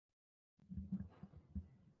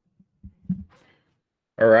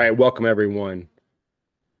All right, welcome everyone.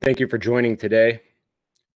 Thank you for joining today. I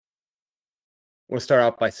want to start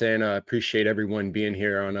out by saying I appreciate everyone being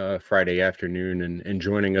here on a Friday afternoon and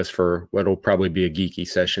joining us for what will probably be a geeky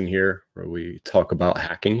session here where we talk about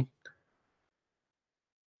hacking.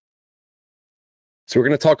 So we're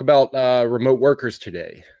going to talk about remote workers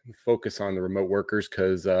today. Focus on the remote workers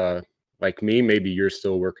because like me, maybe you're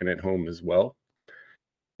still working at home as well.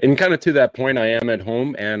 And kind of to that point, I am at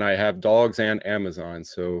home and I have dogs and Amazon.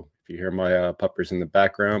 So if you hear my puppers in the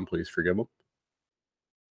background, please forgive them.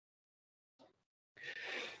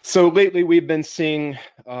 So lately we've been seeing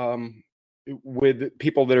with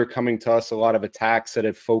people that are coming to us, a lot of attacks that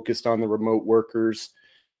have focused on the remote workers.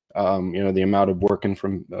 The amount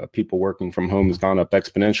of people working from home has gone up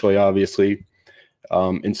exponentially, obviously.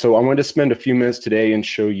 And so I wanted to spend a few minutes today and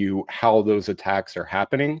show you how those attacks are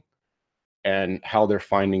happening and how they're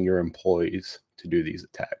finding your employees to do these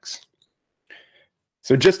attacks.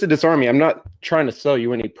 So just to disarm me, I'm not trying to sell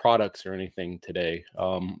you any products or anything today.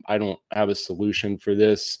 I don't have a solution for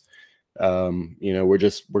this. We're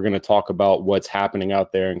going to talk about what's happening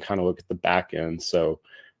out there and kind of look at the back end. So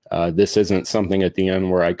this isn't something at the end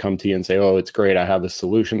where I come to you and say, oh, it's great, I have a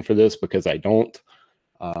solution for this, because I don't.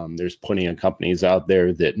 There's plenty of companies out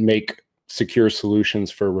there that make secure solutions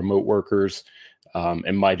for remote workers.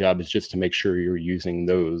 And my job is just to make sure you're using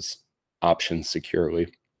those options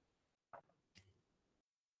securely.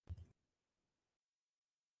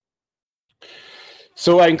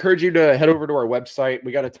 So I encourage you to head over to our website.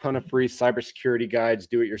 We got a ton of free cybersecurity guides,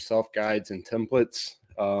 do-it-yourself guides, and templates.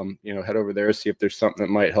 Head over there, see if there's something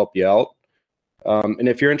that might help you out. And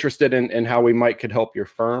if you're interested in how we could help your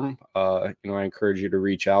firm, I encourage you to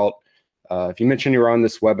reach out. If you mention you're on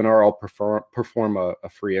this webinar, I'll perform a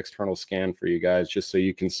free external scan for you guys, just so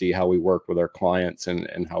you can see how we work with our clients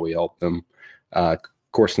and how we help them. Of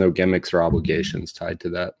course, no gimmicks or obligations tied to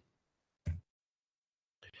that.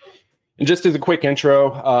 And just as a quick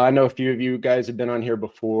intro, I know a few of you guys have been on here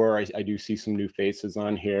before. I do see some new faces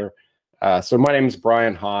on here. So my name is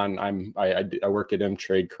Brian Hahn. I work at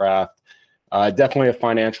Tradecraft. Definitely a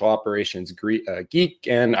financial operations geek,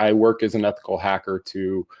 and I work as an ethical hacker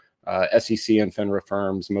to SEC and FINRA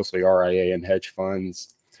firms, mostly RIA and hedge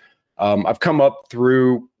funds. I've come up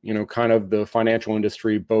through, kind of the financial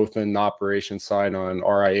industry, both in the operations side on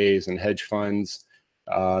RIAs and hedge funds,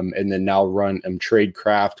 and then now run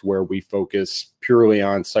Tradecraft, where we focus purely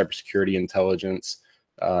on cybersecurity intelligence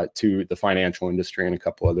to the financial industry and a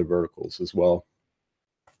couple other verticals as well.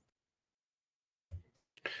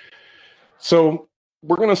 So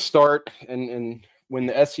we're going to start, and when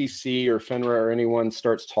the SEC or FINRA or anyone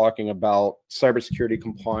starts talking about cybersecurity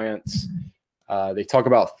compliance, they talk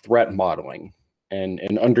about threat modeling and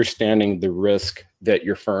understanding the risk that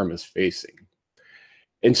your firm is facing.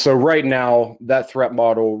 And so right now, that threat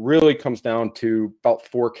model really comes down to about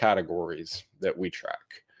 4 categories that we track.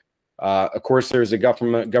 Of course, there's a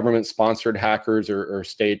government-sponsored hackers or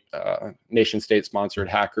nation-state sponsored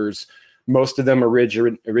hackers. Most of them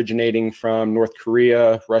originating from North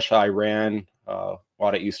Korea, Russia, Iran, a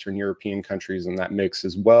lot of Eastern European countries in that mix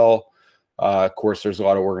as well. Of course, there's a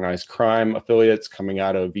lot of organized crime affiliates coming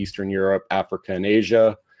out of Eastern Europe, Africa, and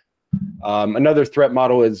Asia. Another threat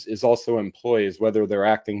model is also employees, whether they're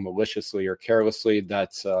acting maliciously or carelessly.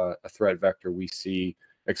 That's a threat vector we see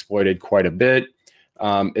exploited quite a bit.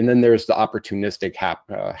 And then there's the opportunistic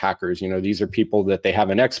hackers. These are people that they have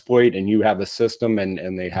an exploit and you have a system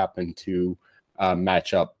and they happen to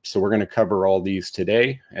match up. So we're going to cover all these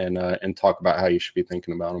today and talk about how you should be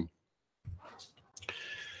thinking about them.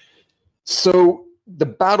 So the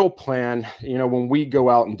battle plan, when we go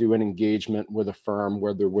out and do an engagement with a firm,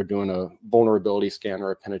 whether we're doing a vulnerability scan or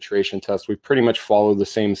a penetration test, we pretty much follow the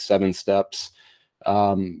same 7 steps.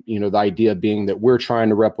 The idea being that we're trying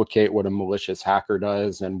to replicate what a malicious hacker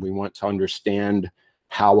does, and we want to understand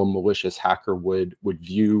how a malicious hacker would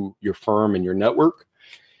view your firm and your network.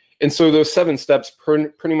 And so those 7 steps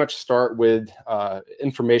pretty much start with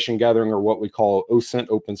information gathering, or what we call OSINT,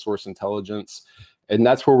 open source intelligence. And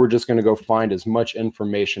that's where we're just going to go find as much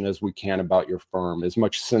information as we can about your firm, as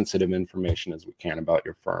much sensitive information as we can about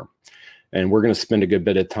your firm. And we're going to spend a good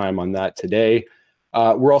bit of time on that today.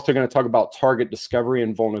 We're also going to talk about target discovery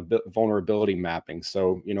and vulnerability mapping.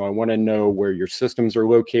 So, I want to know where your systems are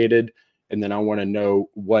located, and then I want to know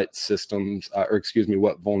what systems,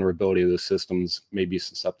 what vulnerability those systems may be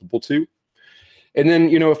susceptible to. And then,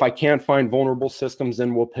 if I can't find vulnerable systems,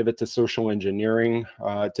 then we'll pivot to social engineering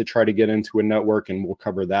to try to get into a network, and we'll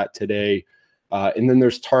cover that today. And then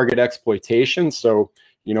there's target exploitation. So,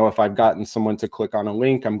 if I've gotten someone to click on a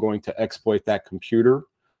link, I'm going to exploit that computer.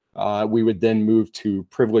 We would then move to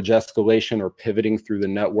privilege escalation or pivoting through the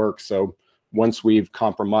network. So once we've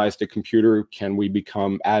compromised a computer, can we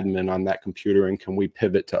become admin on that computer, and can we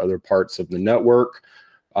pivot to other parts of the network?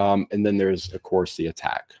 And then there's, of course, the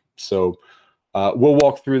attack. So we'll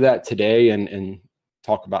walk through that today and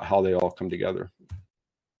talk about how they all come together.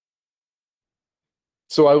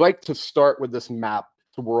 So I like to start with this map,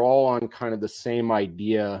 so we're all on kind of the same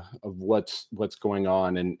idea of what's going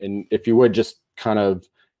on. And if you would just kind of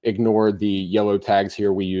ignore the yellow tags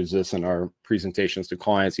here. We use this in our presentations to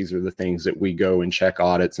clients. These are the things that we go and check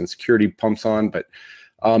audits and security pumps on. But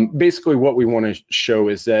basically what we want to show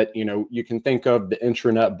is that, you know, you can think of the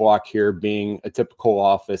intranet block here being a typical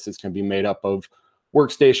office. It's going to be made up of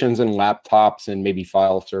workstations and laptops and maybe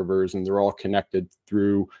file servers, and they're all connected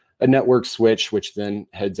through a network switch, which then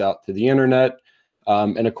heads out to the internet.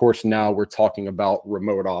 And of course, now we're talking about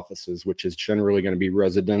remote offices, which is generally going to be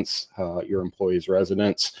residents, your employees'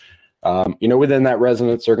 residents. You know, within that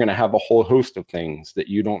residence, they're going to have a whole host of things that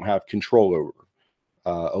you don't have control over.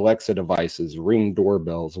 Alexa devices, Ring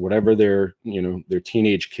doorbells, whatever their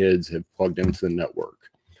teenage kids have plugged into the network.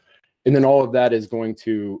 And then all of that is going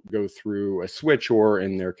to go through a switch, or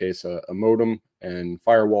in their case, a modem and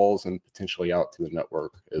firewalls, and potentially out to the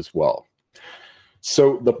network as well.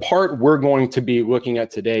 So the part we're going to be looking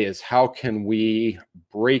at today is how can we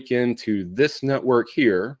break into this network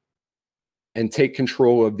here and take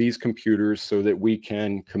control of these computers so that we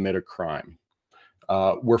can commit a crime.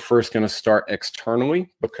 We're first going to start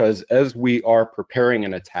externally, because as we are preparing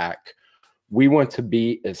an attack, we want to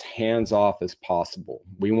be as hands-off as possible.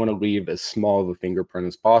 We want to leave as small of a fingerprint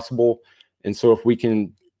as possible. And so if we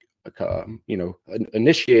can,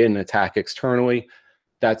 initiate an attack externally,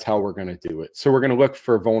 that's how we're going to do it. So we're going to look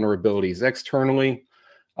for vulnerabilities externally.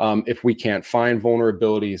 If we can't find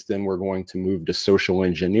vulnerabilities, then we're going to move to social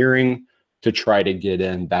engineering to try to get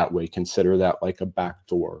in that way. Consider that like a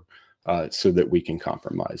backdoor, so that we can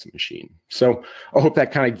compromise the machine. So I hope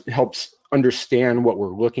that kind of helps understand what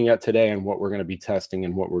we're looking at today and what we're going to be testing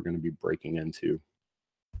and what we're going to be breaking into.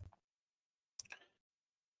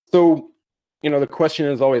 So, you know, the question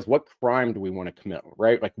is always, what crime do we want to commit,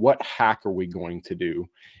 right? Like, what hack are we going to do?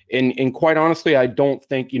 And quite honestly, I don't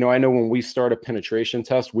think, I know when we start a penetration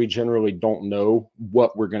test, we generally don't know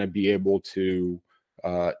what we're going to be able to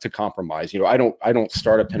compromise. I don't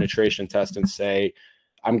start a penetration test and say,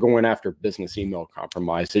 I'm going after business email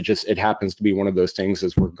compromise. It happens to be one of those things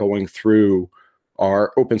as we're going through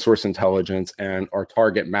our open source intelligence and our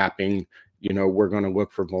target mapping, we're going to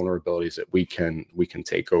look for vulnerabilities that we can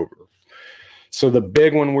take over. So the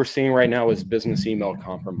big one we're seeing right now is business email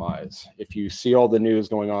compromise. If you see all the news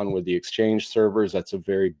going on with the Exchange servers, that's a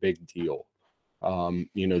very big deal.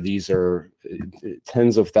 These are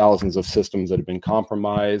tens of thousands of systems that have been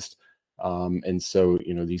compromised. And so,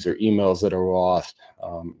 these are emails that are lost.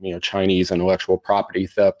 Chinese intellectual property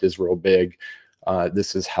theft is real big.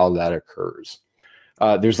 This is how that occurs.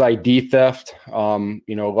 There's ID theft. A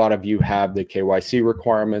lot of you have the KYC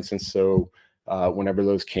requirements. And so whenever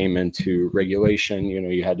those came into regulation,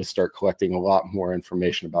 you had to start collecting a lot more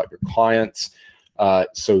information about your clients.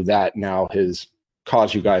 So that now has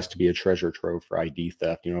caused you guys to be a treasure trove for ID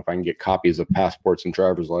theft. If I can get copies of passports and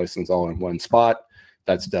driver's license all in one spot,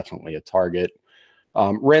 that's definitely a target.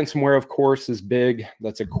 Ransomware, of course, is big.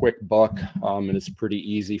 That's a quick buck, and it's pretty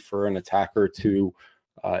easy for an attacker to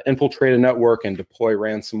infiltrate a network and deploy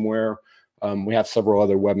ransomware. We have several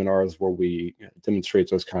other webinars where we demonstrate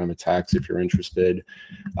those kind of attacks if you're interested.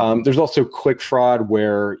 There's also click fraud,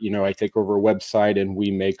 where I take over a website and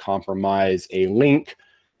we may compromise a link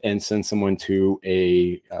and send someone to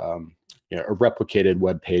a replicated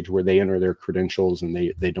web page where they enter their credentials and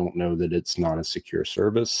they don't know that it's not a secure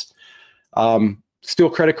service. Steal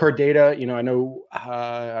credit card data. I know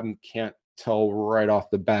I can't tell right off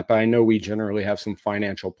the bat, but I know we generally have some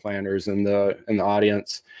financial planners in the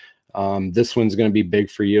audience. This one's going to be big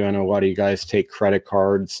for you. I know a lot of you guys take credit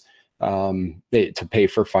cards to pay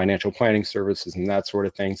for financial planning services and that sort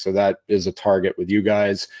of thing. So that is a target with you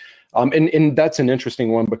guys. And that's an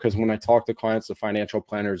interesting one, because when I talk to clients, the financial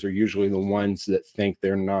planners are usually the ones that think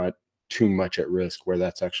they're not too much at risk, where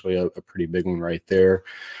that's actually a pretty big one right there.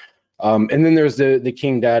 And then there's the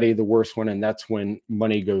king daddy, the worst one, and that's when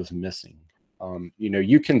money goes missing.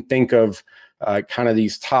 You can think of kind of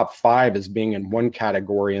these top 5 as being in one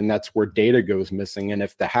category, and that's where data goes missing. And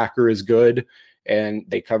if the hacker is good and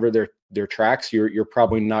they cover their tracks, you're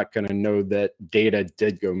probably not going to know that data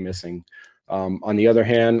did go missing. On the other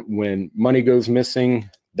hand, when money goes missing,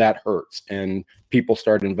 that hurts, and people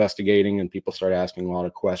start investigating and people start asking a lot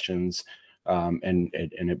of questions, and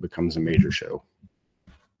it becomes a major show.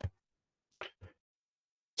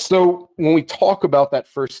 So when we talk about that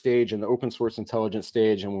first stage and the open source intelligence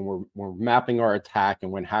stage, and when we're mapping our attack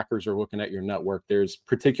and when hackers are looking at your network, there's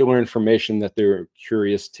particular information that they're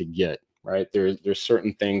curious to get, right? There's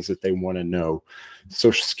certain things that they want to know.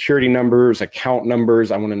 Social security numbers, account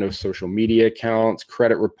numbers. I want to know social media accounts,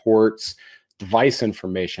 credit reports, device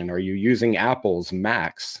information. Are you using Apple's,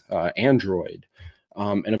 Macs, Android?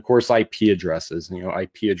 And of course, IP addresses,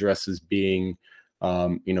 IP addresses being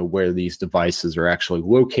where these devices are actually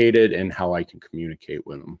located and how I can communicate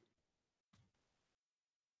with them.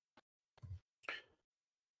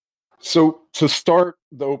 So to start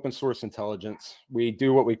the open source intelligence, we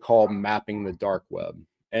do what we call mapping the dark web.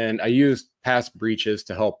 And I use past breaches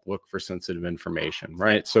to help look for sensitive information,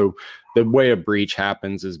 right? So the way a breach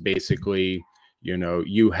happens is basically,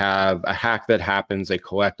 you have a hack that happens, they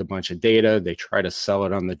collect a bunch of data, they try to sell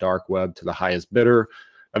it on the dark web to the highest bidder.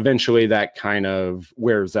 Eventually that kind of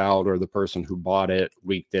wears out, or the person who bought it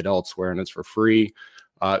leaked it elsewhere and it's for free.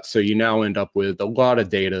 So you now end up with a lot of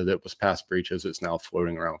data that was past breaches. It's now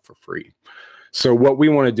floating around for free. So what we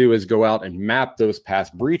want to do is go out and map those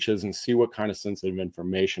past breaches and see what kind of sensitive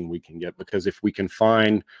information we can get. Because if we can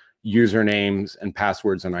find usernames and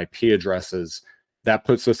passwords and IP addresses, that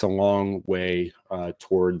puts us a long way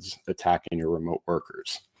towards attacking your remote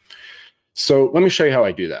workers. So let me show you how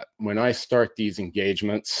I do that. When I start these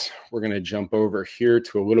engagements, we're going to jump over here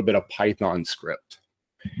to a little bit of Python script.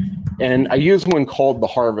 And I use one called the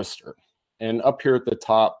harvester. And up here at the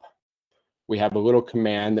top, we have a little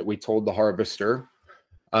command that we told the harvester.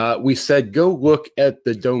 We said, go look at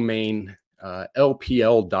the domain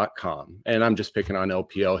lpl.com. And I'm just picking on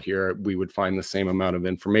LPL here. We would find the same amount of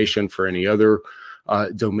information for any other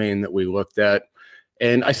domain that we looked at.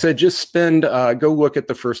 And I said, just go look at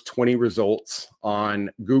the first 20 results on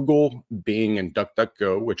Google, Bing, and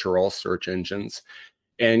DuckDuckGo, which are all search engines,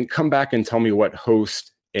 and come back and tell me what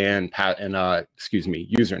host and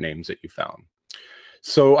usernames that you found.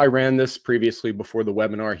 So I ran this previously before the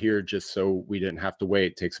webinar here, just so we didn't have to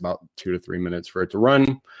wait. It takes about 2 to 3 minutes for it to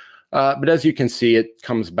run. But as you can see, it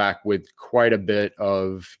comes back with quite a bit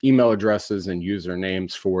of email addresses and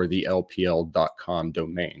usernames for the lpl.com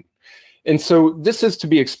domain. And so this is to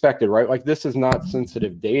be expected, right? Like, this is not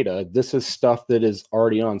sensitive data. This is stuff that is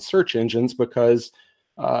already on search engines because,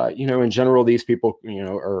 in general, these people,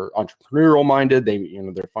 are entrepreneurial minded. They,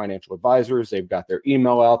 they're financial advisors. They've got their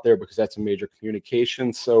email out there because that's a major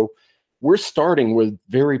communication. So we're starting with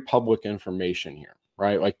very public information here,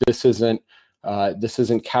 right? Like, this isn't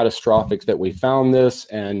catastrophic that we found this,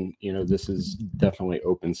 and, this is definitely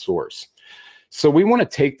open source. So we want to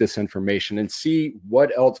take this information and see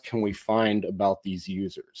what else can we find about these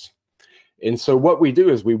users. And so what we do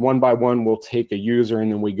is we one by one will take a user, and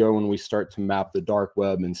then we go and we start to map the dark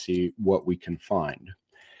web and see what we can find.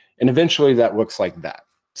 And eventually that looks like that.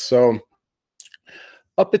 So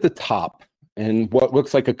up at the top, and what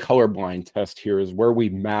looks like a colorblind test here, is where we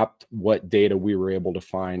mapped what data we were able to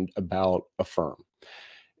find about a firm.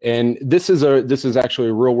 And this is actually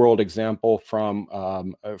a real world example from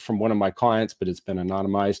one of my clients, but it's been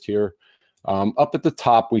anonymized here. Up at the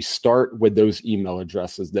top, we start with those email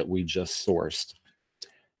addresses that we just sourced.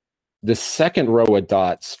 The second row of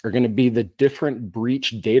dots are going to be the different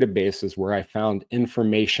breach databases where I found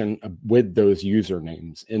information with those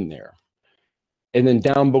usernames in there. And then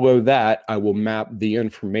down below that, I will map the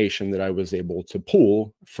information that I was able to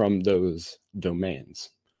pull from those domains.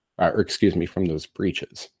 From those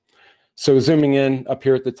breaches. So zooming in up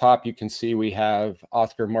here at the top, you can see we have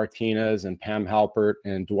Oscar Martinez and Pam Halpert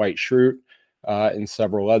and Dwight Schrute and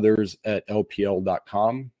several others at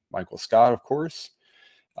lpl.com, Michael Scott, of course.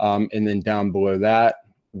 And then down below that,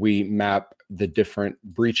 we map the different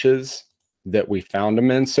breaches that we found them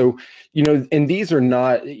in. So, and these are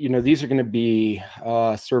not, these are going to be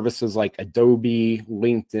services like Adobe,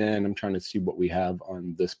 LinkedIn. I'm trying to see what we have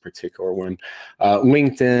on this particular one.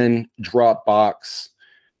 LinkedIn, Dropbox,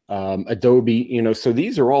 Adobe, so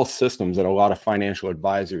these are all systems that a lot of financial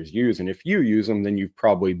advisors use. And if you use them, then you've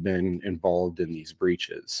probably been involved in these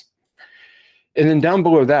breaches. And then down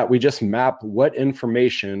below that, we just map what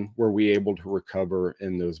information were we able to recover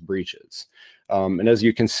in those breaches. And as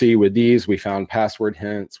you can see with these, we found password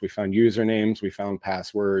hints, we found usernames, we found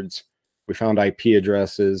passwords, we found IP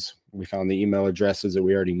addresses, we found the email addresses that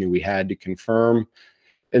we already knew we had to confirm,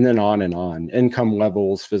 and then on and on. Income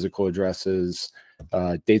levels, physical addresses,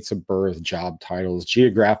 dates of birth, job titles,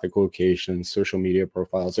 geographic locations, social media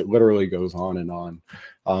profiles. It literally goes on and on.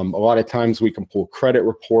 A lot of times we can pull credit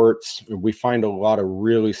reports. We find a lot of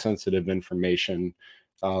really sensitive information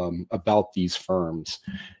about these firms.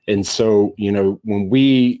 And so, when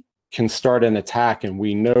we can start an attack, and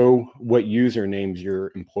we know what usernames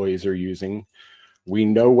your employees are using, we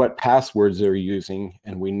know what passwords they're using,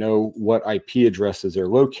 and we know what IP addresses they're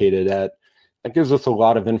located at, that gives us a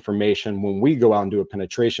lot of information when we go out and do a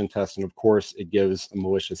penetration test. And of course, it gives a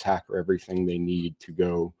malicious hacker everything they need to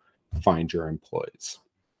go find your employees.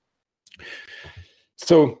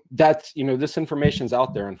 So that's, this information's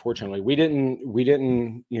out there. Unfortunately, we didn't,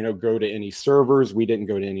 go to any servers. We didn't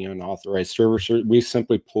go to any unauthorized servers. We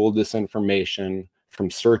simply pulled this information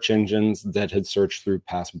from search engines that had searched through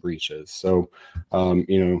past breaches. So,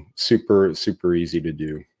 super, super easy to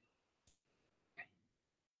do.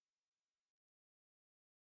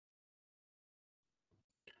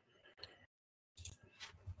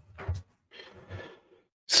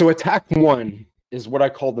 So attack one is what I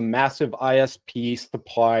call the massive ISP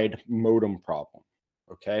supplied modem problem.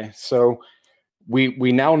 Okay, so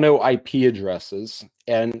we now know IP addresses,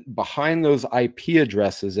 and behind those IP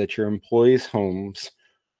addresses at your employees' homes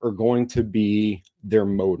are going to be their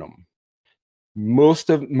modem. Most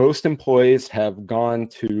employees have gone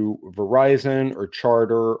to Verizon or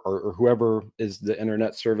Charter or whoever is the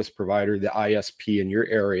internet service provider, the ISP in your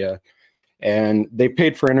area, and they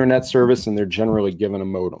paid for internet service, and they're generally given a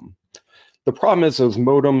modem. The problem is those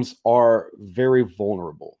modems are very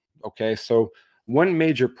vulnerable. Okay, so one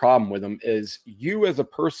major problem with them is you as a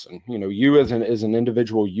person, you as an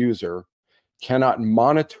individual user cannot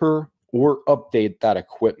monitor or update that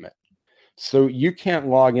equipment. So you can't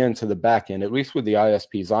log into the back end, at least with the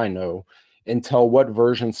ISPs I know, and tell what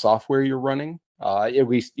version software you're running, at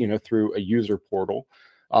least through a user portal.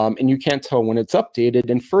 And you can't tell when it's updated.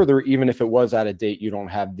 And further, even if it was out of date, you don't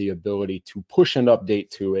have the ability to push an update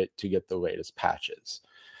to it to get the latest patches.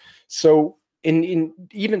 So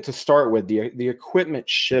even to start with, the equipment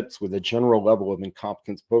ships with a general level of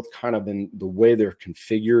incompetence, both kind of in the way they're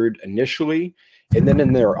configured initially, and then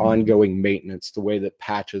in their ongoing maintenance, the way that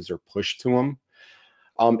patches are pushed to them.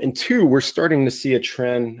 And two, we're starting to see a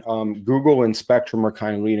trend. Google and Spectrum are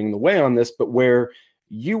kind of leading the way on this, but where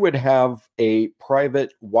you would have a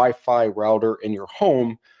private Wi-Fi router in your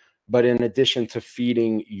home, but in addition to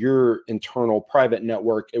feeding your internal private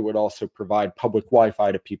network, it would also provide public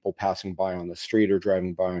Wi-Fi to people passing by on the street or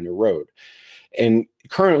driving by on your road. And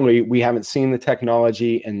currently, we haven't seen the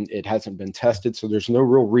technology, and it hasn't been tested, so there's no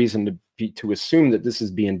real reason to assume that this is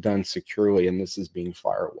being done securely and this is being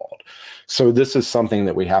firewalled. So this is something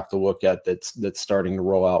that we have to look at that's starting to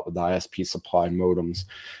roll out with ISP supply modems.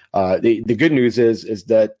 The good news is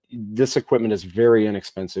that this equipment is very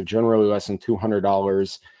inexpensive, generally less than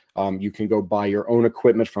 $200. You can go buy your own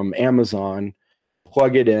equipment from Amazon,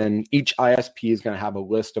 plug it in. Each ISP is going to have a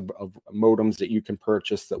list of modems that you can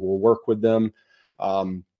purchase that will work with them.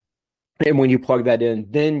 And when you plug that in,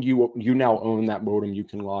 then you now own that modem. You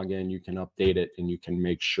can log in, you can update it, and you can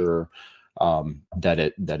make sure that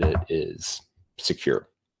it is secure.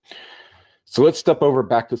 So let's step over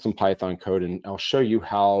back to some Python code, and I'll show you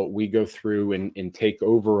how we go through and take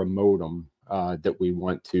over a modem that we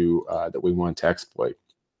want to exploit.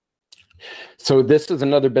 So this is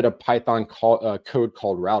another bit of Python code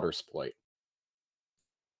called router exploit.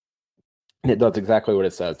 And it does exactly what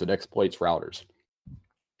it says. It exploits routers.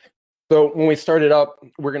 So when we start it up,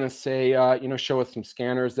 we're going to say, show us some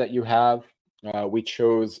scanners that you have. We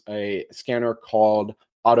chose a scanner called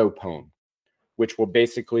AutoPwn, which will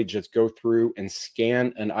basically just go through and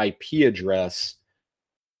scan an IP address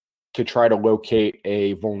to try to locate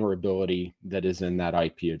a vulnerability that is in that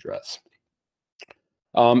IP address.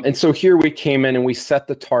 And so here we came in and we set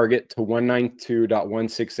the target to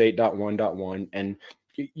 192.168.1.1. And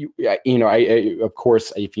of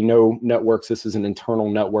course, if you know networks, this is an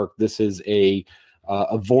internal network. This is a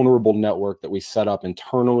vulnerable network that we set up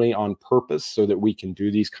internally on purpose so that we can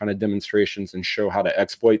do these kind of demonstrations and show how to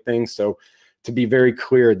exploit things. So to be very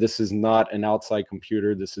clear, this is not an outside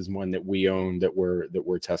computer. This is one that we own that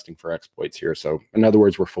we're testing for exploits here. So in other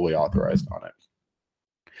words, we're fully authorized on it.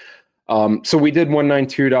 So we did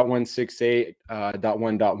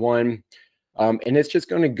 192.168.1.1, and it's just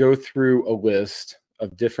going to go through a list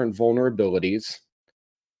of different vulnerabilities.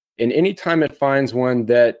 And anytime it finds one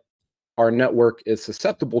that our network is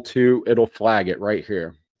susceptible to, it'll flag it right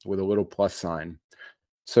here with a little plus sign.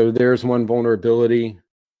 So there's one vulnerability,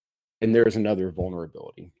 and there's another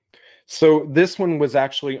vulnerability. So this one was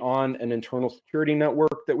actually on an internal security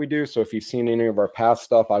network that we do. So if you've seen any of our past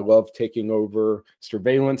stuff, I love taking over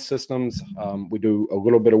surveillance systems. We do a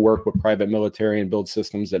little bit of work with private military and build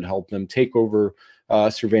systems that help them take over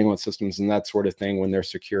surveillance systems and that sort of thing when they're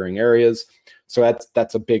securing areas. So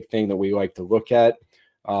that's a big thing that we like to look at.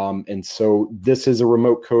 And so this is a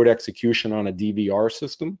remote code execution on a DVR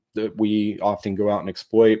system that we often go out and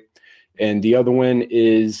exploit. And the other one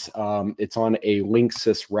is it's on a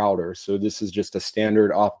Linksys router. So this is just a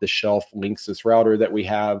standard off-the-shelf Linksys router that we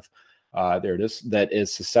have. There it is. That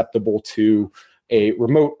is susceptible to a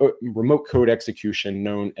remote code execution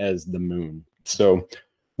known as the Moon. So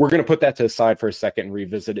we're going to put that to the side for a second and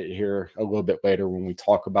revisit it here a little bit later when we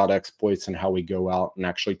talk about exploits and how we go out and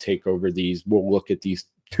actually take over these. We'll look at these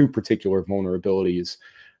two particular vulnerabilities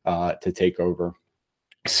to take over.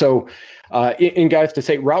 So, and guys, to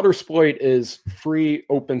say Routersploit is free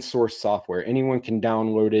open source software. Anyone can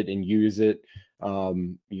download it and use it.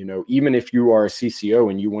 You know, even if you are a CCO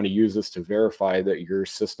and you want to use this to verify that your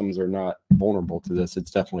systems are not vulnerable to this,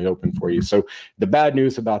 it's definitely open for you. So the bad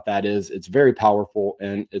news about that is it's very powerful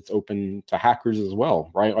and it's open to hackers as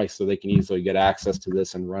well, right? Like, so they can easily get access to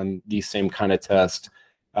this and run these same kind of tests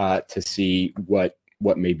to see what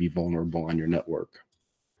may be vulnerable on your network.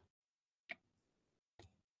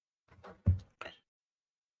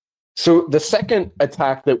 So the second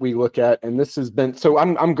attack that we look at, and this has been, so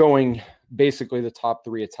I'm going basically the top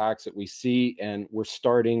 3 attacks that we see, and we're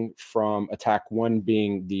starting from attack 1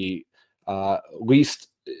 being the least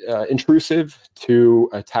intrusive to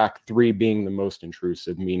attack 3 being the most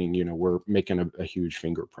intrusive, meaning, you know, we're making a huge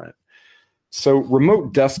fingerprint. So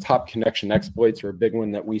remote desktop connection exploits are a big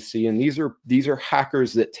one that we see, and these are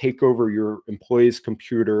hackers that take over your employee's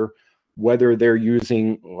computer, whether they're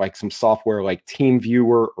using like some software like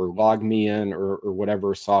TeamViewer or LogMeIn or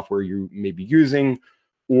whatever software you may be using,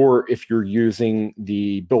 or if you're using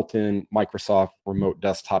the built-in Microsoft remote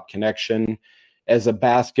desktop connection. As a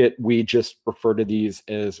basket, we just refer to these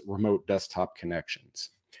as remote desktop connections.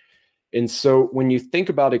 And so when you think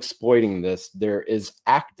about exploiting this, there is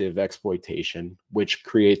active exploitation, which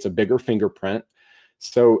creates a bigger fingerprint.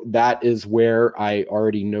 So that is where I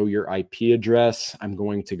already know your IP address. I'm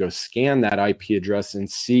going to go scan that IP address and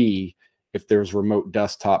see if there's remote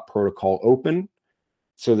desktop protocol open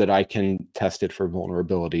so that I can test it for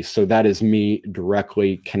vulnerability. So that is me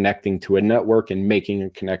directly connecting to a network and making a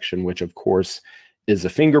connection, which of course is a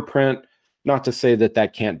fingerprint. Not to say that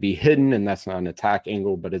that can't be hidden and that's not an attack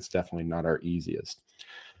angle, but it's definitely not our easiest.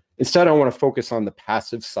 Instead, I want to focus on the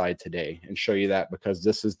passive side today and show you that because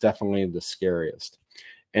this is definitely the scariest.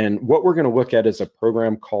 And what we're going to look at is a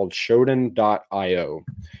program called Shodan.io.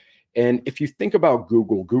 And if you think about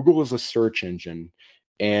Google, Google is a search engine.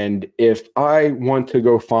 And if I want to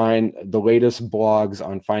go find the latest blogs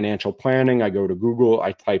on financial planning, I go to Google,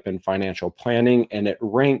 I type in financial planning, and it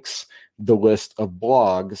ranks the list of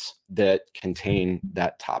blogs that contain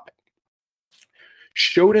that topic.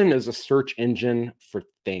 Shodan is a search engine for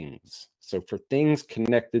things. So for things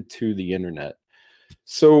connected to the internet.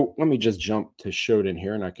 So let me just jump to Shodan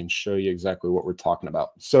here and I can show you exactly what we're talking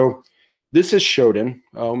about. So this is Shodan.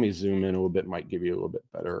 Let me zoom in a little bit, might give you a little bit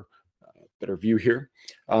better view here.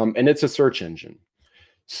 And it's a search engine.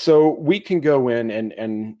 So we can go in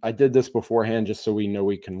and I did this beforehand just so we know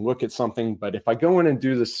we can look at something. But if I go in and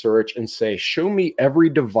do the search and say, show me every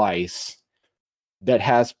device that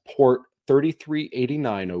has port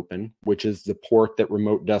 3389 open, which is the port that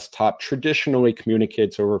remote desktop traditionally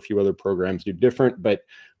communicates over. A few other programs do different, but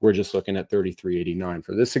we're just looking at 3389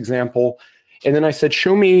 for this example. And then I said,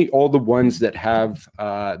 show me all the ones that have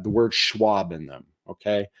the word Schwab in them,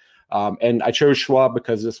 okay? And I chose Schwab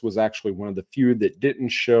because this was actually one of the few that didn't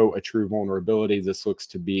show a true vulnerability. This looks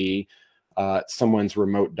to be someone's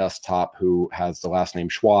remote desktop who has the last name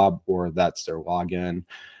Schwab, or that's their login.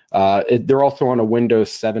 They're also on a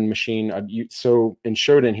Windows 7 machine. So in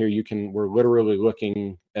Shodan here, we're literally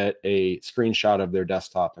looking at a screenshot of their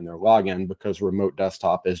desktop and their login because remote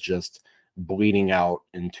desktop is just bleeding out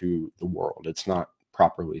into the world. It's not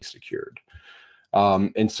properly secured.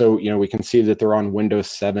 And so, you know, we can see that they're on Windows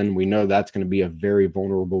 7. We know that's going to be a very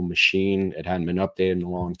vulnerable machine. It hadn't been updated in a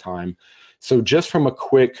long time. So just from a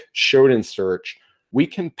quick Shodan search, we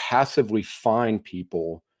can passively find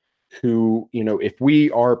people who, you know, if we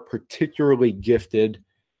are particularly gifted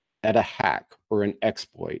at a hack or an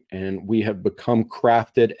exploit, and we have become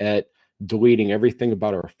crafted at deleting everything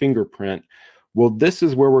about our fingerprint, well, this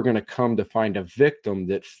is where we're going to come to find a victim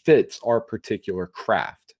that fits our particular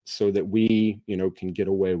craft so that we, you know, can get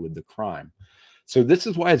away with the crime. So this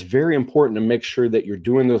is why it's very important to make sure that you're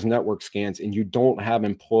doing those network scans and you don't have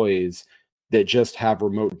employees that just have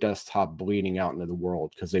remote desktop bleeding out into the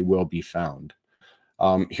world, because they will be found.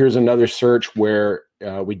 Here's another search where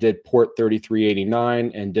we did port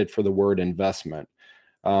 3389 and did for the word investment.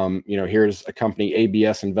 You know, here's a company,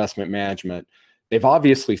 ABS Investment Management. They've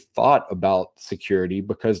obviously thought about security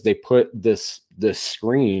because they put this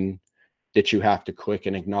screen that you have to click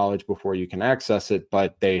and acknowledge before you can access it,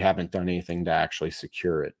 but they haven't done anything to actually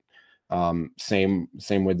secure it. Same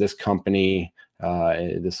with this company.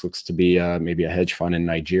 This looks to be maybe a hedge fund in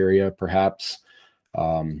Nigeria, perhaps.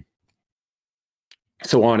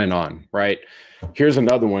 So on and on, right? Here's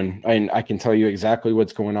another one, and I can tell you exactly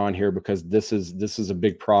what's going on here because this is a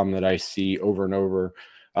big problem that I see over and over.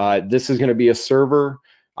 This is going to be a server.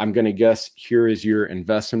 I'm going to guess here is your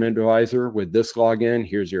investment advisor with this login.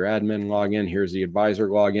 Here's your admin login. Here's the advisor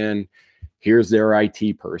login. Here's their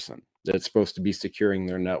IT person that's supposed to be securing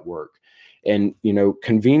their network. And, you know,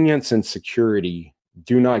 convenience and security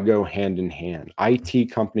do not go hand in hand.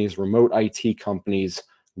 IT companies, remote IT companies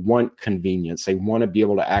want convenience. They want to be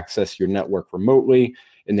able to access your network remotely,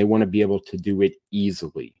 and they want to be able to do it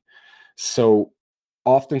easily. So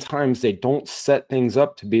oftentimes they don't set things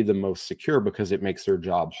up to be the most secure because it makes their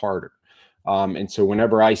job harder. And so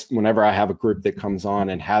whenever I have a group that comes on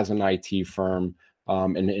and has an IT firm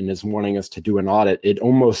and is wanting us to do an audit, it's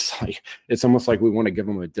almost like we want to give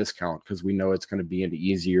them a discount because we know it's going to be an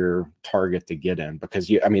easier target to get in because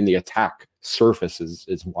the attack surface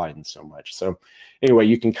is widened so much. So anyway,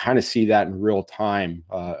 you can kind of see that in real time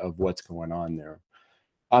of what's going on there.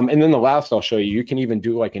 And then the last I'll show you, you can even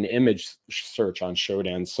do like an image search on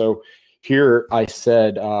Shodan. So here I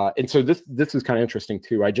said, and so this is kind of interesting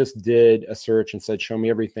too. I just did a search and said, show me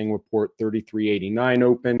everything with port 3389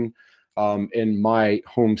 open in my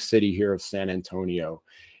home city here of San Antonio.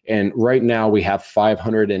 And right now we have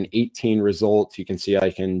 518 results. You can see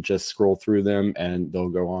I can just scroll through them and they'll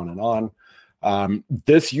go on and on.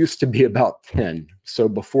 This used to be about 10. So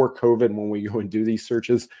before COVID, when we go and do these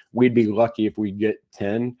searches, we'd be lucky if we get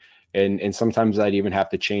 10. And sometimes I'd even have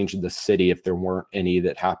to change the city if there weren't any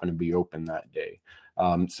that happened to be open that day.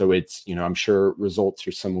 So it's, you know, I'm sure results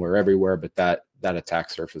are similar everywhere, but that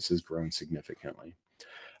attack surface has grown significantly.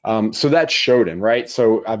 So that's Shodan, right?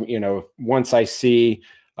 So, you know, once I see,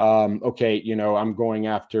 okay, you know, I'm going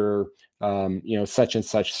after, you know, such and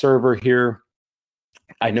such server here.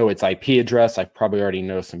 I know its IP address. I probably already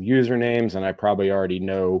know some usernames, and I probably already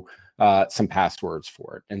know some passwords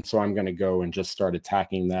for it. And so I'm going to go and just start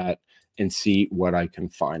attacking that and see what I can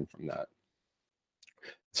find from that.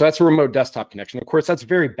 So that's a remote desktop connection. Of course, that's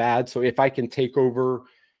very bad. So if I can take over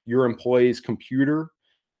your employee's computer,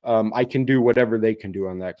 I can do whatever they can do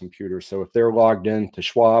on that computer. So if they're logged in to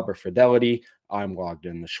Schwab or Fidelity, I'm logged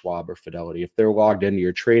in to Schwab or Fidelity. If they're logged into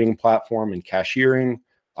your trading platform and cashiering,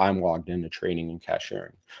 I'm logged into trading and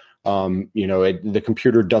cashiering. You know, the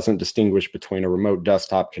computer doesn't distinguish between a remote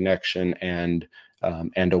desktop connection and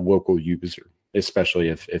a local user, especially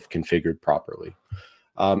if configured properly.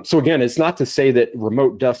 So again, it's not to say that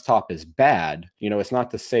remote desktop is bad. You know, it's not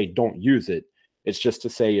to say don't use it. It's just to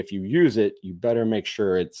say if you use it, you better make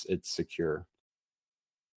sure it's secure.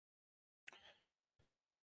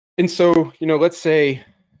 And so, you know, let's say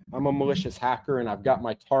I'm a malicious hacker and I've got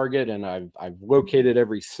my target and I've located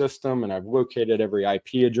every system and I've located every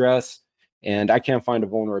IP address and I can't find a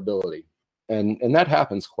vulnerability. And that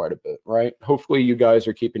happens quite a bit, right? Hopefully you guys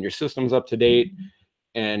are keeping your systems up to date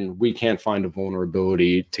and we can't find a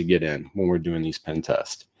vulnerability to get in when we're doing these pen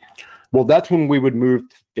tests. Well, that's when we would move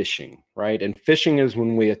to phishing, right? And phishing is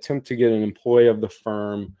when we attempt to get an employee of the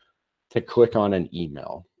firm to click on an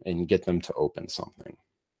email and get them to open something.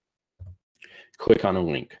 Click on a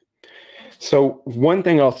link. So one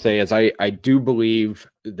thing I'll say is I do believe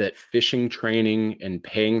that phishing training and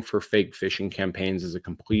paying for fake phishing campaigns is a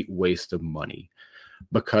complete waste of money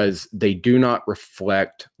because they do not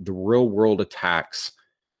reflect the real world attacks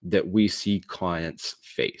that we see clients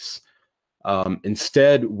face.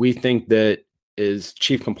 Instead, we think that as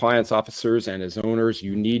chief compliance officers and as owners,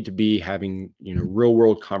 you need to be having, you know, real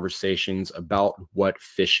world conversations about what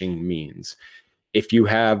phishing means. If you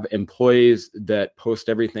have employees that post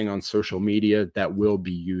everything on social media, that will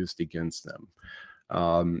be used against them.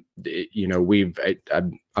 You know,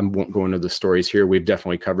 I won't go into the stories here. We've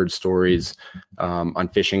definitely covered stories on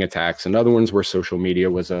phishing attacks and other ones where social media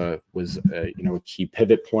was a you know, a key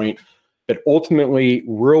pivot point. But ultimately,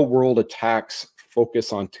 real world attacks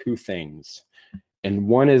focus on two things, and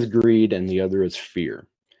one is greed and the other is fear.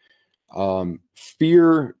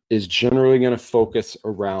 Fear is generally going to focus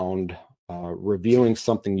around revealing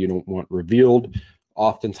something you don't want revealed.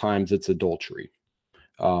 Oftentimes it's adultery.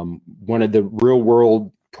 One of the real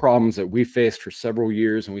world problems that we faced for several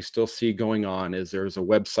years and we still see going on is there's a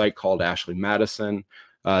website called Ashley Madison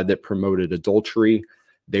that promoted adultery.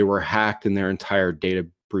 They were hacked and their entire data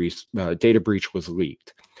breach was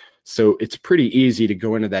leaked. So it's pretty easy to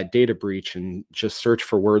go into that data breach and just search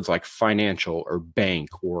for words like financial or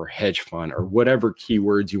bank or hedge fund or whatever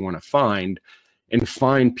keywords you want to find, and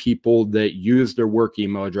find people that use their work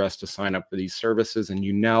email address to sign up for these services. And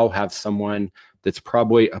you now have someone that's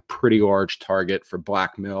probably a pretty large target for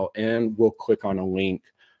blackmail and will click on a link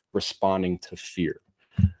responding to fear.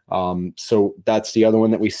 So that's the other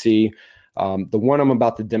one that we see. The one I'm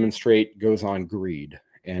about to demonstrate goes on greed,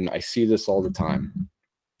 and I see this all the time.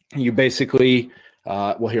 You basically,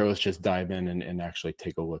 well, here, let's just dive in and actually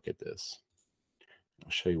take a look at this.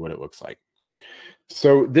 I'll show you what it looks like.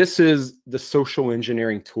 So this is the social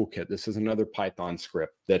engineering toolkit. This is another Python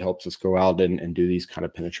script that helps us go out and do these kind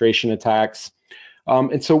of penetration attacks.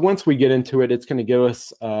 And so once we get into it, it's going to give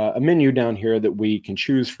us a menu down here that we can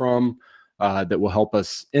choose from that will help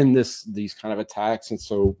us in these kind of attacks. And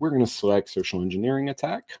so we're going to select social engineering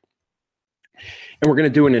attack. And we're going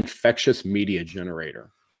to do an infectious media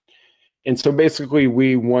generator. And so basically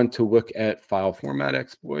we want to look at file format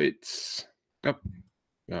exploits. Oh,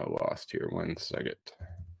 got lost here, 1 second.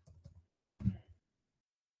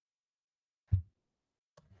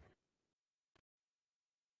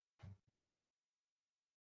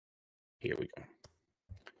 Here we go.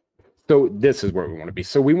 So this is where we want to be.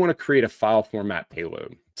 So we want to create a file format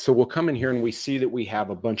payload. So we'll come in here and we see that we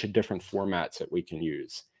have a bunch of different formats that we can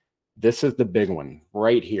use. This is the big one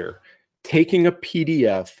right here. Taking a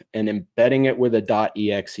PDF and embedding it with a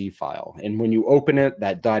 .exe file. And when you open it,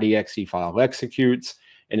 that .exe file executes,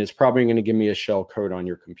 and it's probably going to give me a shell code on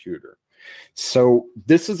your computer. So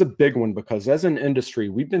this is a big one because as an industry,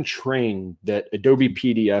 we've been trained that Adobe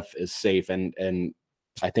PDF is safe, and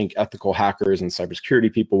I think ethical hackers and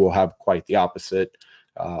cybersecurity people will have quite the opposite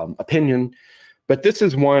opinion. But this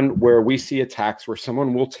is one where we see attacks where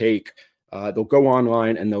someone will take, they'll go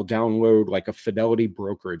online and they'll download like a Fidelity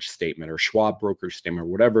brokerage statement or Schwab brokerage statement or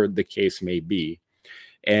whatever the case may be.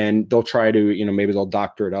 And they'll try to, maybe they'll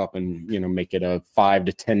doctor it up and, make it a $5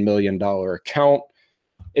 to $10 million account.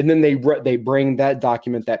 And then they bring that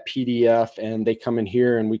document, that PDF, and they come in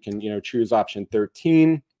here and we can, choose option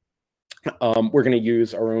 13. We're going to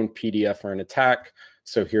use our own PDF for an attack.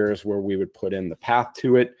 So here's where we would put in the path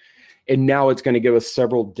to it. And now it's going to give us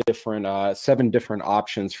several different, 7 different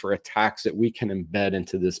options for attacks that we can embed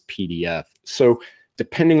into this PDF. So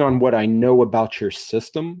depending on what I know about your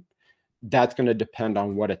system, that's going to depend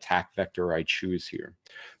on what attack vector I choose here.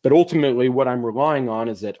 But ultimately, what I'm relying on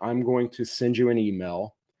is that I'm going to send you an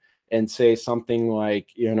email and say something like,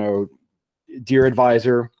 dear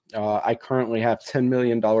advisor, I currently have $10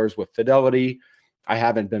 million with Fidelity. I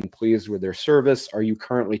haven't been pleased with their service. Are you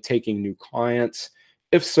currently taking new clients?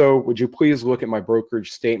 If so, would you please look at my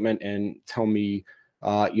brokerage statement and tell me,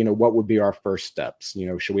 what would be our first steps?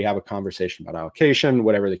 Should we have a conversation about allocation,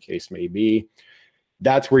 whatever the case may be?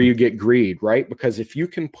 That's where you get greed, right? Because if you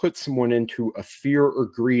can put someone into a fear or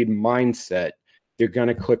greed mindset, they're going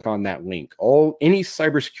to click on that link. Any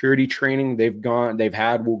cybersecurity training they've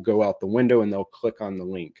had will go out the window and they'll click on the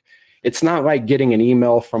link. It's not like getting an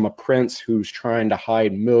email from a prince who's trying to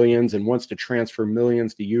hide millions and wants to transfer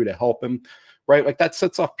millions to you to help him, right? Like that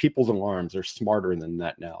sets off people's alarms. They're smarter than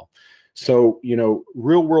that now. So,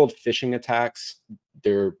 real world phishing attacks,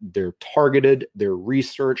 they're targeted, they're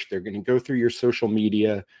researched, they're going to go through your social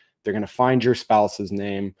media, they're going to find your spouse's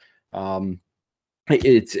name.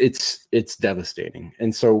 It's devastating.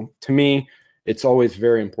 And so to me, it's always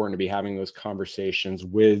very important to be having those conversations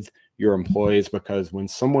with your employees, because when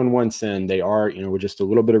someone wants in, they are, with just a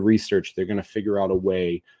little bit of research, they're going to figure out a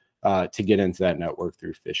way to get into that network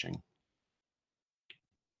through phishing.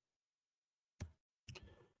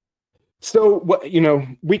 So what,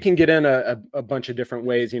 we can get in a bunch of different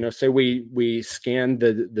ways. Say we scanned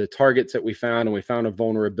the targets that we found and we found a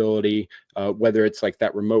vulnerability, whether it's like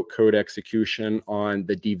that remote code execution on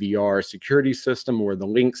the DVR security system or the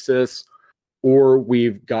link sys, or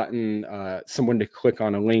we've gotten someone to click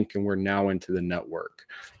on a link and we're now into the network.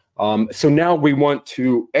 So now we want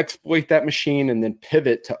to exploit that machine and then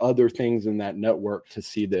pivot to other things in that network to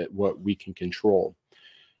see what we can control.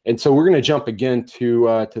 And so we're going to jump again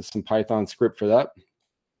to some Python script for that.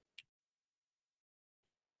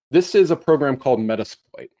 This is a program called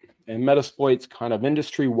Metasploit, and Metasploit's kind of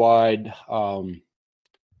industry-wide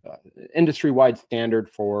standard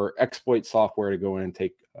for exploit software to go in and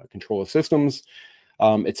take control of systems.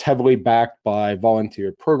 It's heavily backed by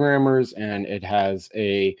volunteer programmers, and it has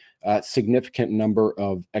a significant number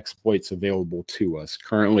of exploits available to us.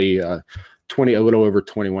 Currently, a little over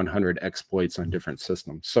 2,100 exploits on different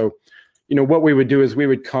systems. So, what we would do is we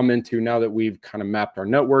would come into, now that we've kind of mapped our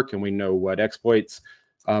network and we know what exploits,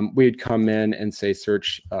 we'd come in and say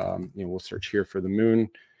search, we'll search here for the moon.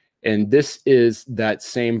 And this is that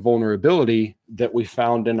same vulnerability that we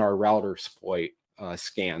found in our router exploit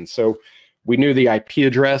scan. So we knew the IP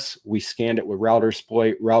address, we scanned it with router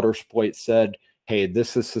exploit. Router exploit said, hey,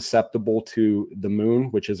 this is susceptible to the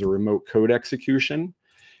moon, which is a remote code execution.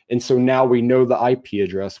 And so now we know the IP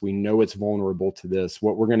address, we know it's vulnerable to this.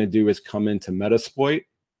 What we're going to do is come into Metasploit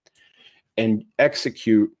and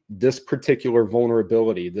execute this particular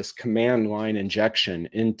vulnerability, this command line injection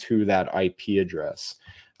into that IP address.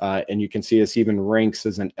 And you can see this even ranks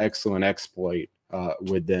as an excellent exploit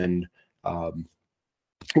within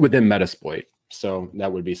Metasploit. So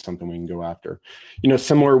that would be something we can go after. You know,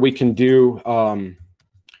 similar, we can do,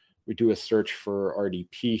 we do a search for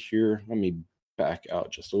RDP here. Let me back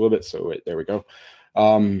out just a little bit. So there we go.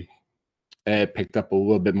 It picked up a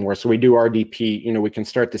little bit more. So we do RDP, you know, we can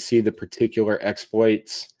start to see the particular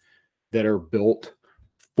exploits that are built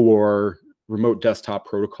for remote desktop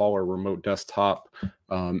protocol or remote desktop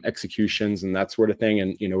executions and that sort of thing.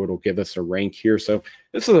 And, you know, it'll give us a rank here. So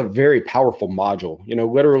this is a very powerful module. You know,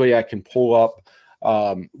 literally I can pull up,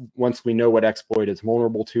 once we know what exploit it's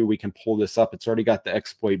vulnerable to, we can pull this up. It's already got the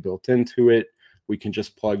exploit built into it. We can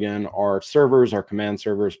just plug in our servers, our command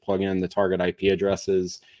servers, plug in the target IP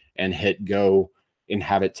addresses, and hit go and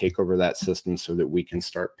have it take over that system so that we can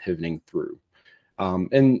start pivoting through.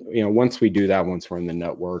 And, you know, once we do that, once we're in the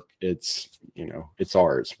network, it's, you know, it's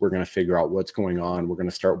ours. We're going to figure out what's going on. We're going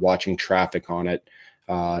to start watching traffic on it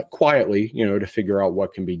quietly, you know, to figure out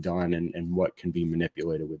what can be done and what can be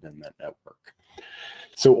manipulated within that network.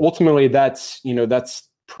 So ultimately, that's, you know, that's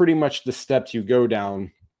pretty much the steps you go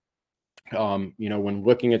down, you know, when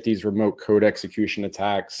looking at these remote code execution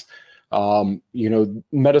attacks. You know,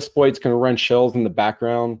 Metasploit's going to run shells in the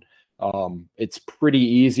background. It's pretty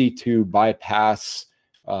easy to bypass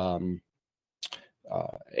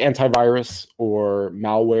antivirus or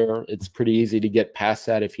malware. It's pretty easy to get past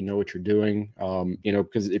that if you know what you're doing. You know,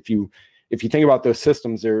 because if you think about those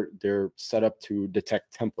systems, they're set up to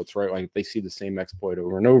detect templates, right? Like they see the same exploit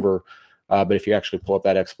over and over. But if you actually pull up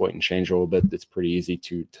that exploit and change a little bit, it's pretty easy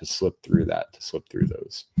to slip through that, to slip through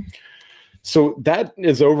those. So that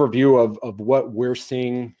is overview of what we're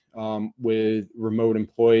seeing with remote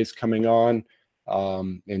employees coming on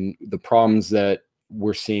and the problems that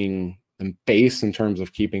we're seeing them face in terms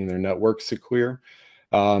of keeping their networks secure.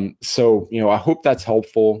 So, you know, I hope that's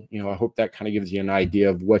helpful. You know, I hope that kind of gives you an idea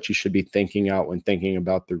of what you should be thinking out when thinking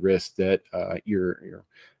about the risk that your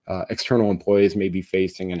external employees may be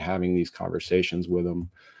facing and having these conversations with them,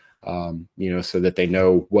 you know, so that they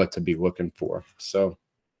know what to be looking for. So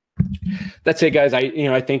that's it, guys.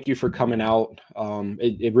 I thank you for coming out.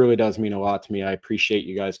 It really does mean a lot to me. I appreciate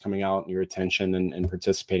you guys coming out and your attention and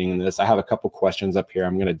participating in this. I have a couple questions up here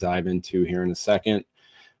I'm going to dive into here in a second.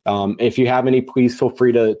 If you have any, please feel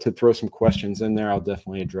free to throw some questions in there. I'll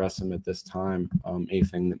definitely address them at this time,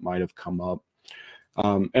 anything that might have come up.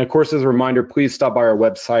 And of course, as a reminder, please stop by our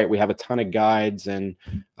website. We have a ton of guides and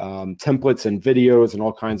templates and videos and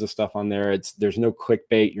all kinds of stuff on there. There's no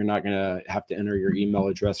clickbait. You're not going to have to enter your email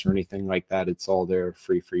address or anything like that. It's all there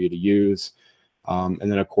free for you to use. And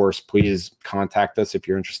then, of course, please contact us if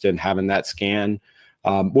you're interested in having that scan.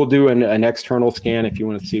 We'll do an external scan if you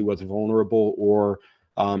want to see what's vulnerable, or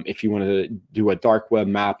if you want to do a dark web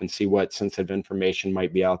map and see what sensitive information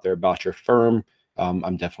might be out there about your firm.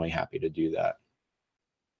 I'm definitely happy to do that.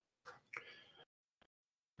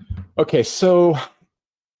 Okay, so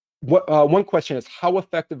one question is, how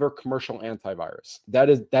effective are commercial antivirus? That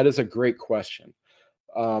is a great question.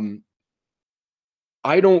 I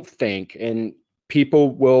don't think, and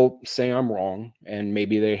people will say I'm wrong, and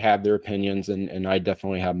maybe they have their opinions, and I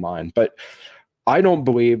definitely have mine, but I don't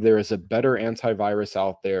believe there is a better antivirus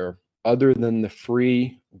out there other than the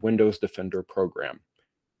free Windows Defender program.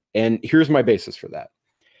 And here's my basis for that.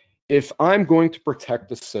 If I'm going to protect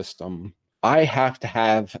the system, I have to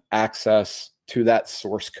have access to that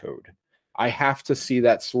source code. I have to see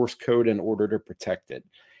that source code in order to protect it.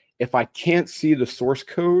 If I can't see the source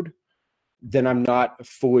code, then I'm not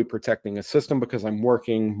fully protecting a system, because I'm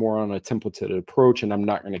working more on a templated approach and I'm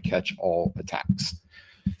not going to catch all attacks.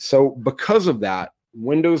 So because of that,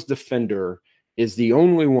 Windows Defender is the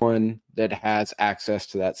only one that has access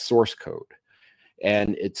to that source code.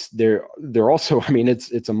 And they're also, I mean,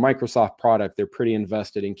 it's a Microsoft product. They're pretty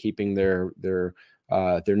invested in keeping their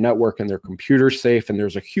network and their computers safe. And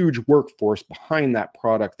there's a huge workforce behind that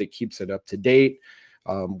product that keeps it up to date.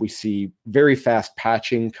 We see very fast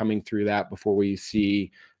patching coming through that before we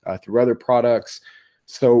see through other products.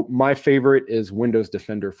 So my favorite is Windows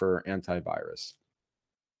Defender for antivirus.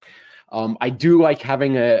 I do like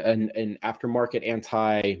having an aftermarket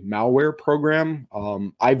anti-malware program.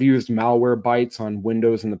 I've used Malwarebytes on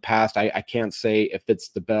Windows in the past. I can't say if it's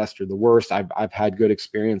the best or the worst. I've had good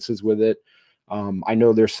experiences with it. I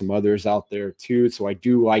know there's some others out there too, so I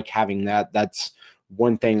do like having that. That's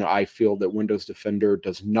one thing I feel that Windows Defender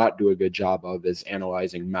does not do a good job of is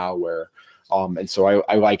analyzing malware. And so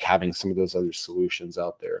I like having some of those other solutions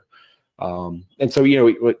out there. And so,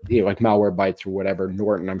 like Malwarebytes or whatever,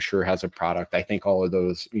 Norton, I'm sure, has a product. I think all of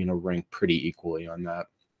those, rank pretty equally on that.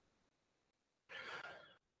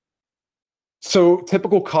 So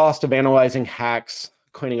typical cost of analyzing hacks,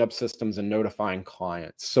 cleaning up systems, and notifying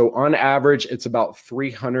clients. So on average, it's about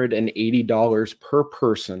 $380 per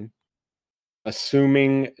person,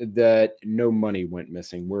 assuming that no money went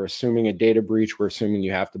missing. We're assuming a data breach. We're assuming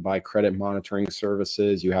you have to buy credit monitoring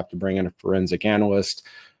services. You have to bring in a forensic analyst,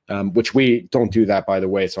 which we don't do that, by the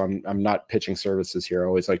way. So I'm not pitching services here. I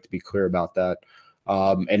always like to be clear about that.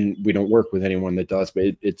 And we don't work with anyone that does,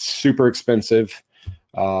 but it's super expensive.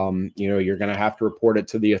 You're going to have to report it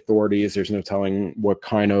to the authorities. There's no telling what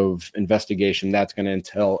kind of investigation that's going to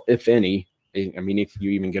entail, if any. I mean, if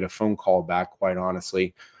you even get a phone call back, quite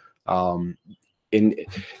honestly. In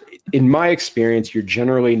my experience, you're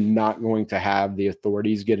generally not going to have the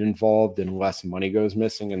authorities get involved unless money goes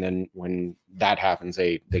missing. And then when that happens,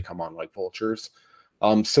 they come on like vultures.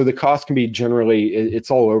 So the cost can be generally,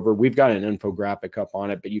 it's all over. We've got an infographic up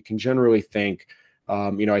on it, but you can generally think,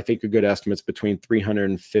 I think a good estimate's between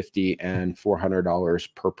 $350 and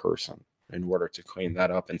 $400 per person in order to clean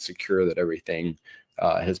that up and secure that everything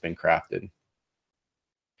has been crafted.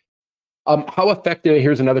 How effective,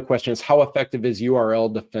 here's another question, is how effective is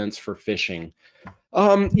URL defense for phishing?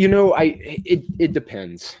 It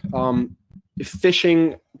depends.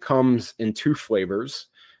 Phishing comes in two flavors.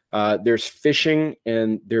 There's phishing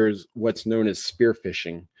and there's what's known as spear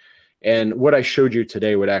phishing. And what I showed you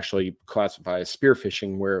today would actually classify as spear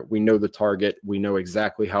phishing, where we know the target, we know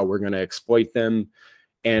exactly how we're going to exploit them,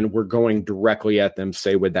 and we're going directly at them,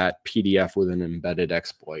 say with that PDF with an embedded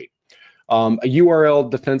exploit. A URL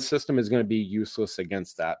defense system is going to be useless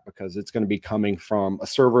against that because it's going to be coming from a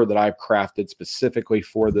server that I've crafted specifically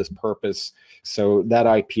for this purpose. So that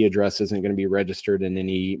IP address isn't going to be registered in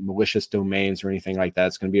any malicious domains or anything like that.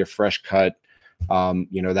 It's going to be a fresh cut.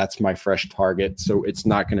 That's my fresh target. So it's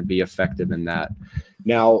not going to be effective in that.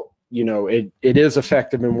 Now, it is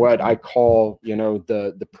effective in what I call,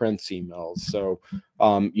 the Prince emails. So,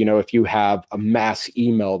 if you have a mass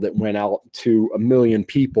email that went out to 1 million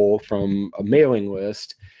people from a mailing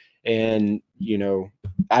list, and,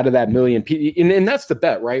 out of that 1 million people, and that's the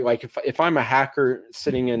bet, right? Like if I'm a hacker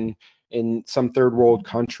sitting in some third world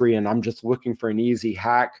country and I'm just looking for an easy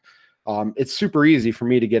hack, it's super easy for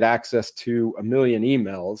me to get access to 1 million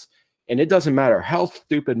emails. And it doesn't matter how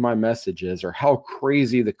stupid my message is or how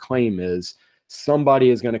crazy the claim is, somebody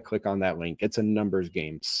is going to click on that link. It's a numbers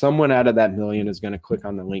game. Someone out of that 1 million is going to click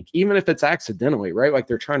on the link, even if it's accidentally, right? Like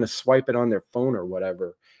they're trying to swipe it on their phone or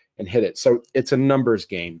whatever and hit it. So it's a numbers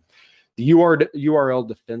game. The URL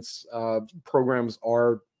defense programs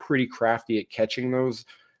are pretty crafty at catching those.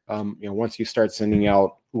 Once you start sending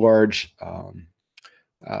out large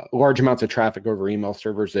amounts of traffic over email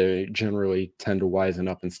servers, they generally tend to wisen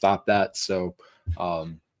up and stop that. So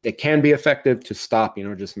it can be effective to stop,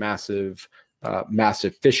 just massive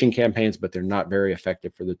phishing campaigns, but they're not very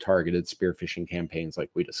effective for the targeted spear phishing campaigns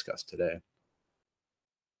like we discussed today.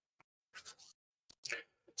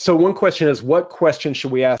 So one question is, what question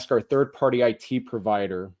should we ask our third-party IT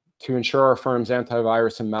provider to ensure our firm's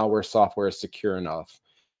antivirus and malware software is secure enough?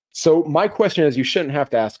 So my question is, you shouldn't have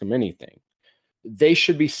to ask them anything. They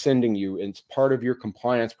should be sending you, as part of your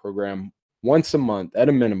compliance program, once a month at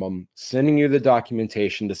a minimum, sending you the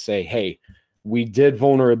documentation to say, hey, we did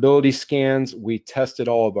vulnerability scans, we tested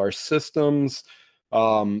all of our systems,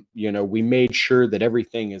 we made sure that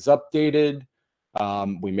everything is updated,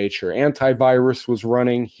 we made sure antivirus was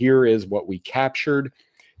running, here is what we captured.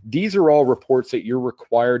 These are all reports that you're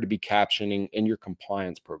required to be captioning in your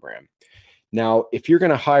compliance program. Now, if you're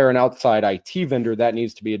going to hire an outside IT vendor, that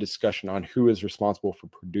needs to be a discussion on who is responsible for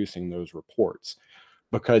producing those reports,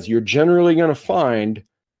 because you're generally going to find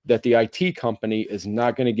that the IT company is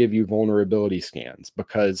not going to give you vulnerability scans,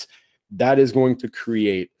 because that is going to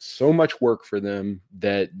create so much work for them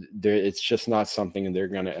that it's just not something they're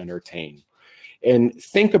going to entertain. And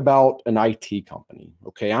think about an IT company.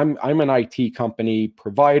 Okay, I'm an IT company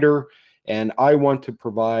provider, and I want to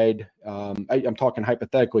provide, I'm talking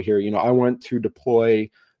hypothetically here, I want to deploy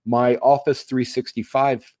my Office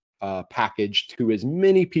 365 package to as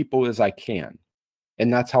many people as I can.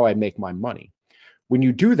 And that's how I make my money. When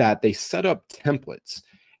you do that, they set up templates.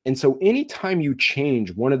 And so anytime you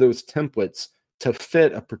change one of those templates to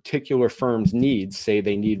fit a particular firm's needs, say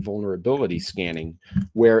they need vulnerability scanning,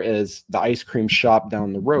 whereas the ice cream shop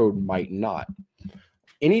down the road might not,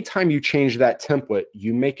 anytime you change that template,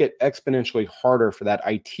 you make it exponentially harder for that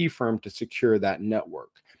IT firm to secure that network.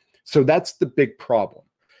 So that's the big problem.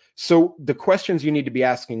 So the questions you need to be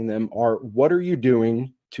asking them are, what are you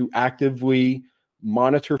doing to actively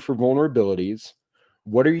monitor for vulnerabilities?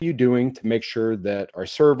 What are you doing to make sure that our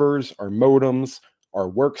servers, our modems, our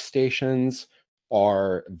workstations,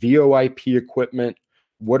 our VoIP equipment,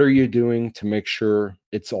 what are you doing to make sure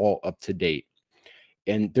it's all up to date?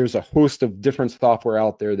 And there's a host of different software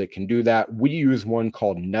out there that can do that. We use one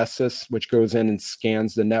called Nessus, which goes in and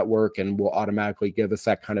scans the network and will automatically give us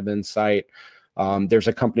that kind of insight. There's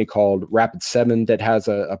a company called Rapid7 that has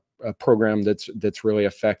a program that's really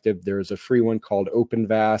effective. There's a free one called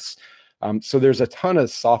OpenVAS. So there's a ton of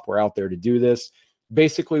software out there to do this.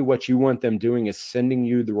 Basically, what you want them doing is sending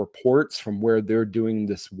you the reports from where they're doing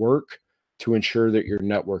this work to ensure that your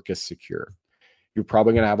network is secure. You're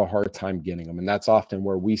probably going to have a hard time getting them. And that's often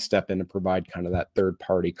where we step in and provide kind of that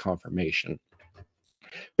third-party confirmation.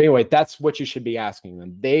 But anyway, that's what you should be asking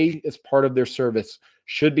them. They, as part of their service,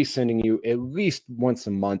 should be sending you at least once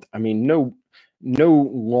a month. I mean, no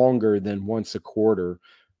longer than once a quarter,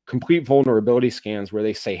 complete vulnerability scans where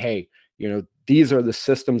they say, hey, you know, these are the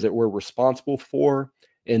systems that we're responsible for,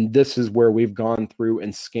 and this is where we've gone through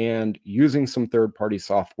and scanned using some third-party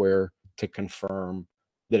software to confirm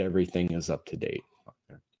that everything is up to date.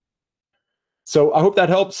 So I hope that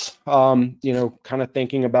helps, you know, kind of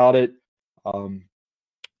thinking about it.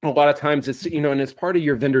 A lot of times it's, you know, and as part of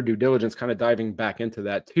your vendor due diligence, kind of diving back into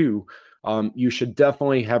that too, you should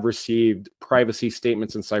definitely have received privacy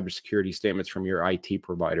statements and cybersecurity statements from your IT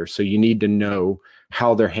provider. So you need to know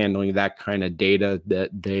how they're handling that kind of data that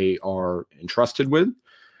they are entrusted with.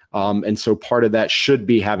 And so part of that should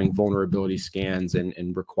be having vulnerability scans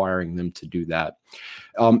and requiring them to do that.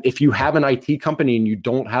 If you have an IT company and you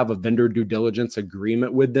don't have a vendor due diligence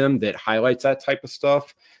agreement with them that highlights that type of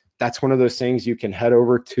stuff, that's one of those things you can head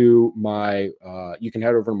over to my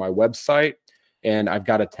website, and I've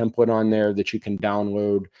got a template on there that you can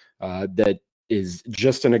download that is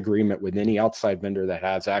just an agreement with any outside vendor that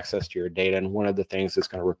has access to your data. And one of the things that's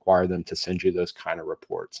going to require them to send you those kind of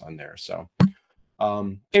reports on there. So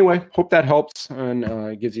anyway, hope that helps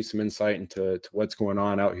and gives you some insight into what's going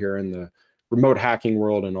on out here in the remote hacking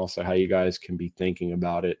world, and also how you guys can be thinking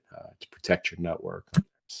about it to protect your network.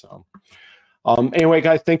 So anyway,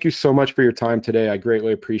 guys, thank you so much for your time today. I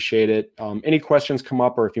greatly appreciate it. Any questions come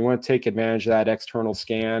up, or if you want to take advantage of that external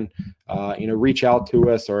scan, you know, reach out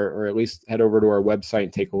to us, or at least head over to our website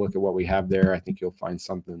and take a look at what we have there. I think you'll find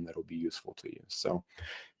something that'll be useful to you. So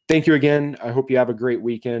thank you again. I hope you have a great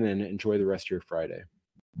weekend and enjoy the rest of your Friday.